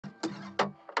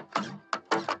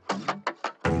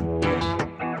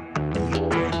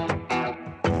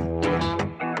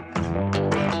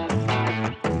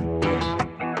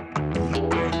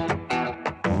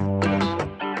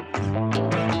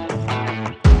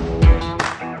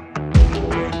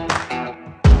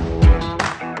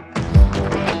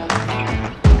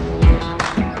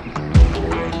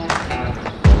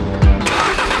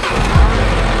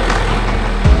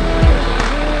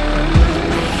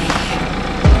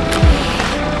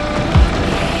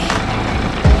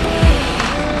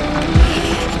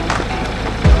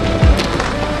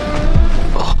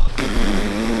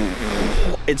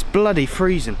bloody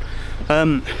freezing.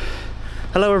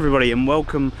 Hello everybody and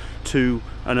welcome to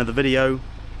another video.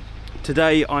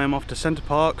 Today I am off to Centre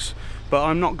Parcs, but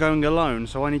I'm not going alone,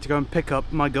 so I need to go and pick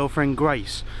up my girlfriend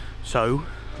Grace. So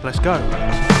let's go.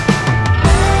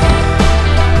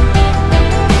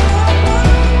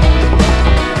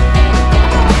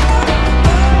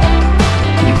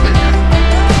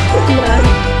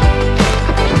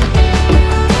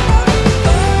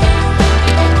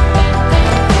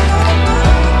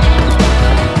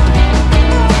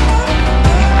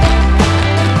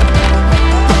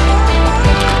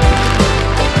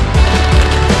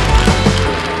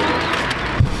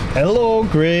 Hello,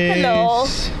 Grace. Hello.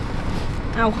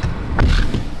 Ow.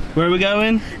 Where are we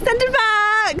going? Centre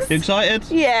Parcs. You excited?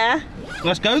 Yeah.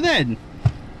 Let's go then.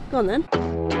 Go on then.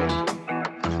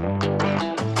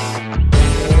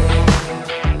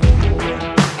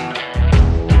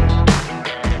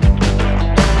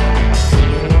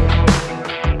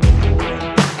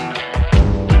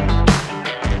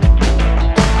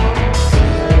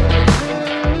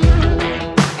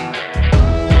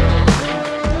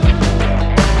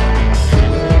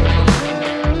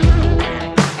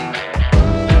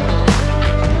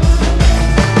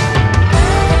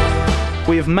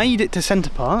 We have made it to Centre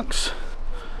Parcs.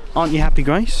 Aren't you happy,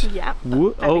 Grace? Yeah.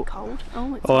 Very cold.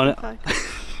 Oh, it's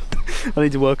I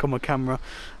need to work on my camera.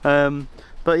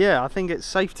 But yeah, I think it's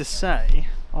safe to say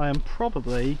I am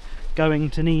probably going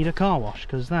to need a car wash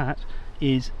because that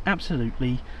is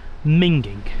absolutely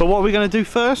minging. But what are we going to do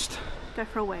first? Go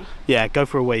for a wee. Yeah, go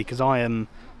for a wee because I'm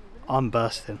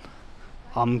bursting.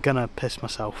 I'm gonna piss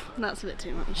myself. That's a bit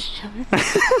too much.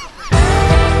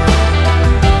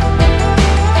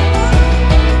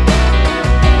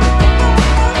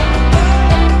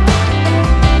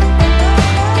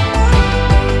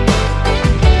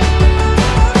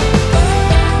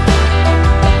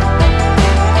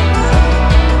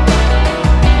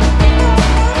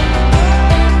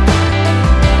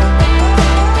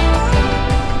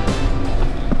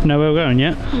 Know where we're going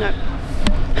yet? No.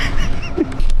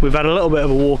 We've had a little bit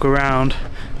of a walk around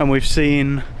and we've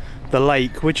seen the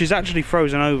lake, which is actually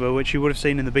frozen over, which you would have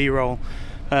seen in the B-roll.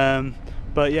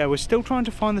 But yeah, we're still trying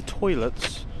to find the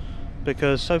toilets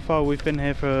because so far we've been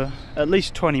here for at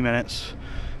least 20 minutes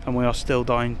and we are still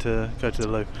dying to go to the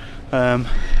loo.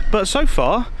 But so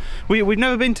far, we've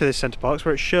never been to this Centre Parcs.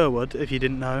 We're at Sherwood, if you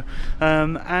didn't know.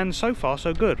 And so far,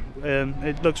 so good.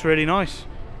 It looks really nice.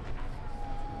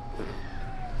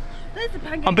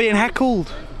 I'm being heckled.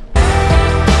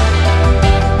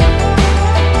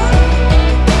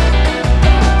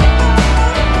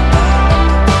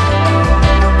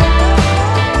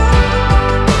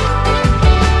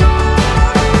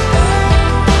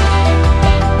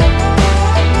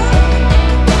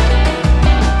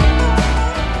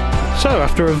 So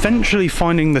after eventually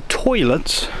finding the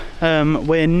toilets,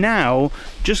 we're now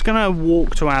just gonna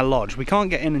walk to our lodge. We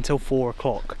can't get in until 4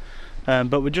 o'clock.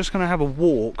 But we're just going to have a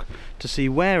walk to see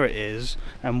where it is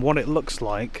and what it looks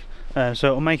like, so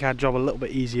it'll make our job a little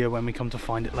bit easier when we come to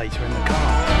find it later in the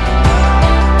car.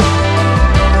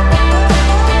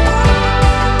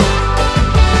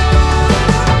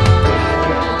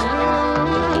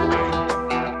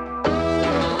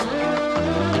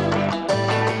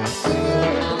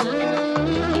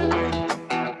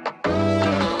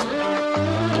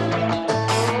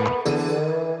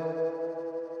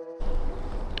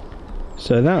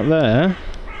 So that there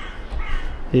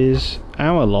is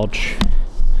our lodge.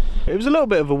 It was a little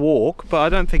bit of a walk, but I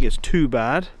don't think it's too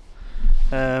bad.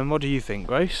 What do you think,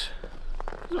 Grace?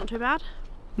 It's not too bad.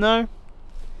 No?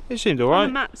 It seemed alright. On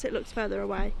the maps it looks further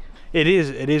away. It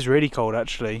is really cold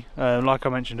actually. Like I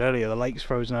mentioned earlier, the lake's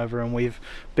frozen over and we've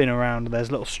been around,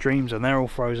 there's little streams and they're all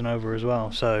frozen over as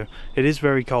well. So it is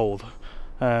very cold.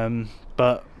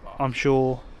 But I'm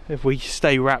sure if we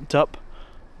stay wrapped up,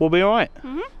 we'll be alright.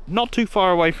 Not too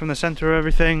far away from the centre of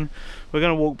everything. We're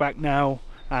going to walk back now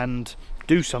and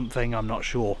do something, I'm not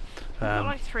sure. We've got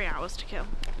like 3 hours to kill.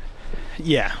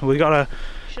 Yeah, we got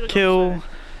to kill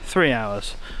 3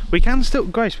 hours. We can still,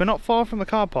 Grace, we're not far from the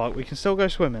car park, we can still go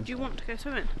swimming. Do you want to go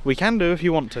swimming? We can do if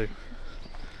you want to.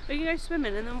 We can go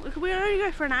swimming and then we only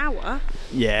go for an hour.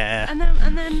 Yeah. And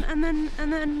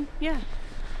then yeah.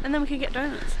 And then we can get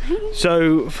donuts.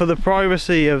 So for the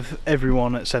privacy of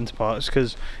everyone at Centre Parcs,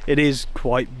 because it is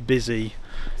quite busy.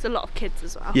 There's a lot of kids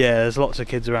as well. Yeah, there's lots of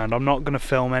kids around. I'm not going to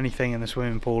film anything in the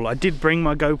swimming pool. I did bring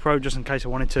my GoPro just in case I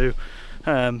wanted to,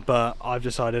 but I've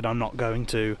decided I'm not going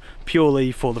to,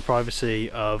 purely for the privacy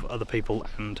of other people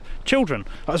and children.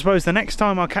 I suppose the next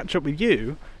time I'll catch up with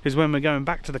you is when we're going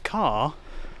back to the car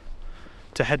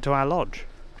to head to our lodge.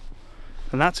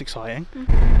 And that's exciting.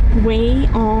 We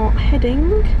are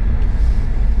heading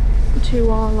to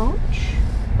our lodge.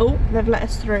 Oh, they've let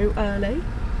us through early.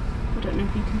 I don't know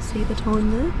if you can see the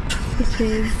time there. It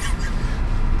is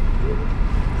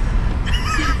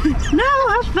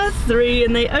now 3:30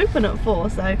 and they open at 4,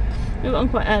 so we got on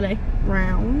quite early.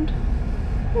 Round.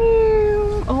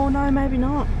 Oh no, maybe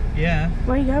not. Yeah.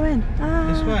 Where are you going?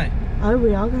 This way. Oh,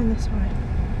 we are going this way.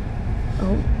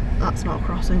 Oh, that's not a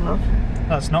crossing, love.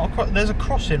 That's not a there's a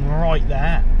crossing right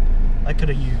there. They could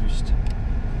have used.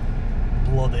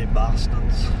 Bloody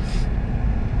bastards.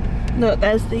 Look,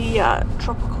 there's the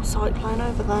tropical cyclone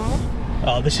over there.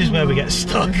 Oh, this is where we get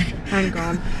stuck. Hang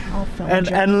on, I'll film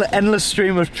endless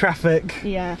stream of traffic.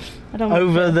 Yeah, I don't want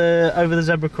over the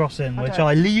zebra crossing, which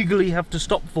I legally have to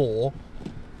stop for,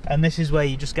 and this is where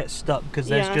you just get stuck because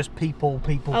there's just people.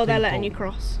 Oh, they're letting you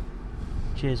cross.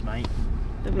 Cheers, mate.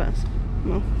 They've let us.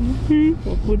 No.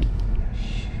 Awkward.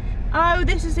 Oh,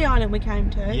 this is the island we came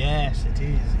to. Yes, it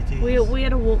is. It is. We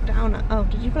had a walk down. Oh,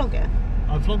 did you vlog it?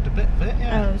 I vlogged a bit of it.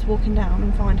 Yeah. Oh, I was walking down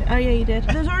and find it. Oh yeah, you did.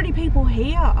 There's already people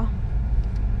here.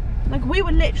 Like we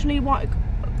were literally like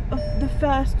the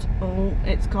first. Oh,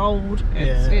 it's cold.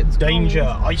 It's danger,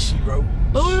 cold. icy roads.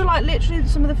 But we were like literally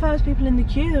some of the first people in the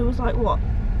queue. There was like what,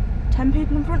 10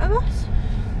 people in front of us.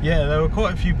 Yeah, there were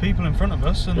quite a few people in front of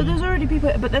us. And... But there's already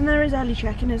people. But then there is early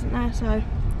check-in, isn't there? So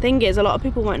thing is, a lot of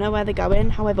people won't know where they're going.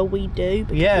 However, we do.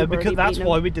 Because that's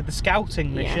why we did the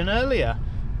scouting mission earlier.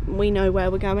 We know where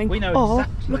we're going. We know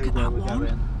exactly look at where that we're one.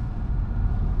 going.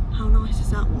 How nice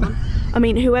is that one? I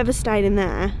mean, whoever stayed in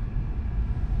there,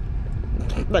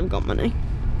 they've got money.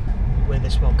 We're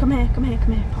this one. Come here, Pocky.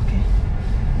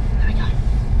 There we go.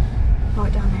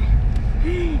 Right down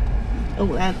here. Oh,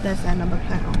 there's their number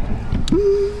plate.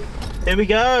 Here we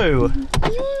go.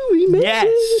 We made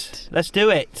it. Let's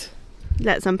do it.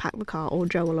 Let's unpack the car, or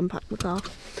Joe will unpack the car.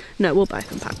 No, we'll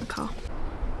both unpack the car.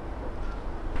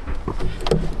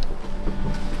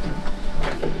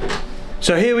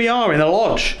 So here we are in the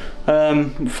lodge.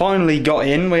 Finally got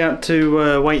in. We had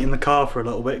to wait in the car for a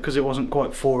little bit because it wasn't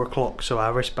quite 4 o'clock, so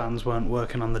our wristbands weren't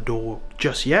working on the door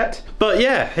just yet. But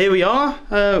yeah, here we are.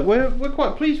 We're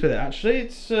quite pleased with it actually.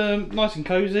 It's nice and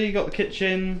cosy. Got the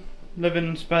kitchen,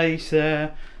 living space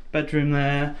there, bedroom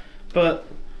there. But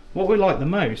what we like the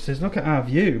most is look at our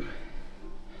view.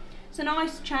 It's a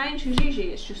nice change because usually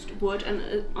it's just wood,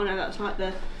 and I know that's like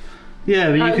the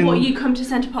what you come to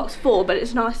Centre Parcs for, but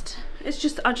it's nice.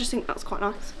 I just think that's quite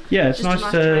nice. Yeah, it's nice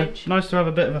to have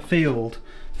a bit of a field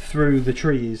through the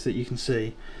trees that you can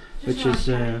see, which is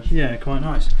yeah, quite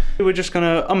nice. We're just going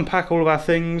to unpack all of our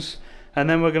things, and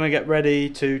then we're going to get ready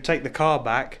to take the car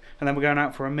back, and then we're going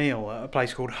out for a meal at a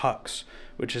place called Huck's,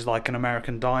 which is like an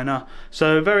American diner.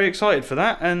 So very excited for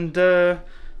that, and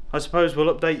I suppose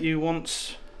we'll update you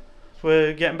once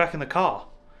we're getting back in the car.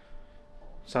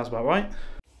 Sounds about right.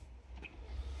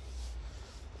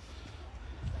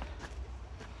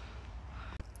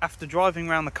 After driving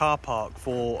around the car park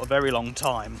for a very long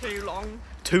time,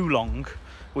 too long,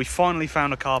 we finally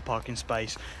found a car parking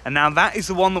space, and now that is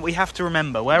the one that we have to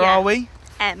remember. Where are we?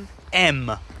 M.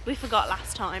 M. We forgot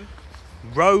last time.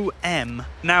 Row M.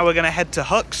 Now we're going to head to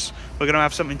Huck's. We're going to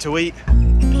have something to eat.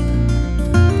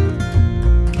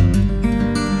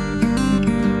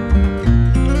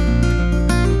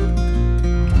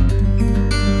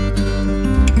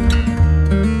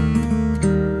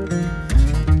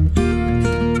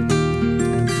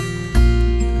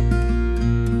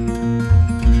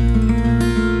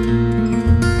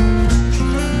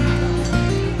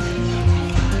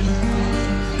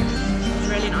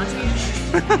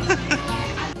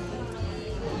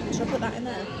 Should I put that in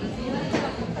there?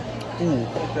 Ooh,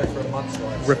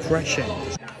 refreshing.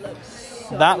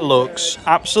 That looks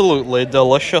absolutely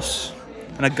delicious.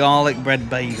 And a garlic bread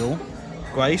bagel.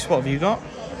 Grace, what have you got?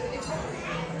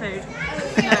 Food.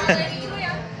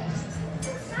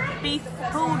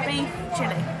 Pulled beef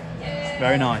chili.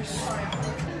 Very nice.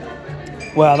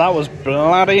 Well, that was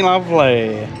bloody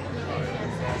lovely.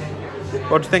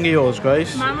 What do you think of yours,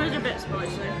 Grace? Mine was a bit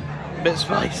spicy. Bit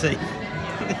spicy.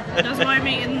 That's why I'm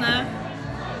eating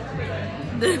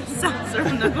the salsa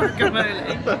and the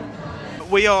guacamole.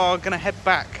 We are going to head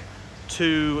back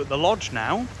to the lodge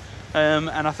now, and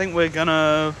I think we're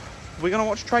gonna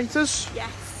watch Traitors.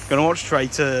 Yes. Gonna watch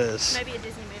Traitors. Maybe a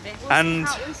Disney movie. And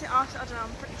I don't know.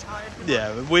 I'm pretty tired.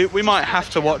 Yeah, we might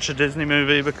have to watch a Disney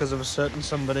movie because of a certain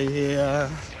somebody here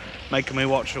making me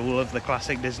watch all of the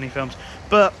classic Disney films.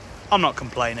 But I'm not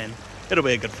complaining. It'll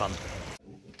be a good fun.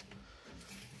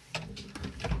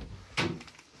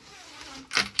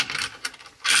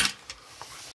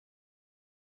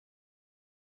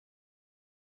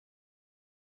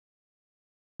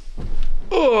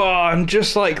 Oh, and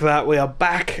just like that, we are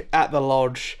back at the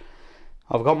lodge.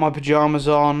 I've got my pyjamas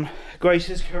on. Grace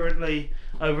is currently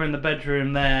over in the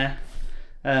bedroom there,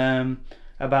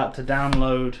 about to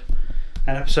download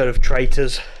an episode of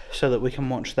Traitors so that we can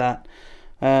watch that.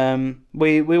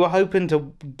 We were hoping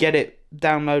to get it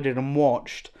downloaded and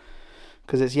watched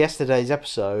because it's yesterday's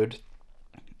episode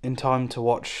in time to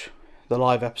watch the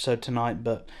live episode tonight,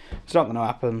 but it's not going to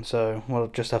happen, so we'll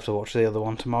just have to watch the other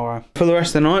one tomorrow. For the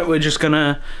rest of the night, we're just going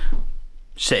to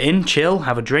sit in, chill,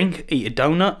 have a drink, eat a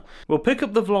donut. We'll pick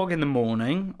up the vlog in the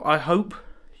morning. I hope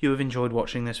you have enjoyed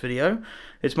watching this video.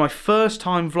 It's my first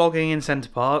time vlogging in Center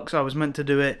Parcs. I was meant to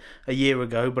do it a year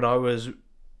ago, but I was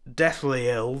deathly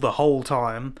ill the whole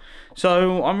time,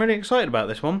 so I'm really excited about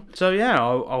this one. So yeah,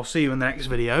 I'll see you in the next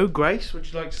video. Grace,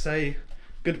 would you like to say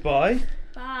goodbye?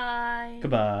 Bye.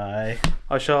 Goodbye.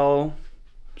 I shall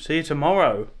see you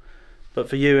tomorrow, but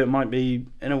for you it might be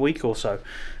in a week or so.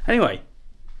 Anyway,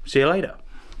 see you later.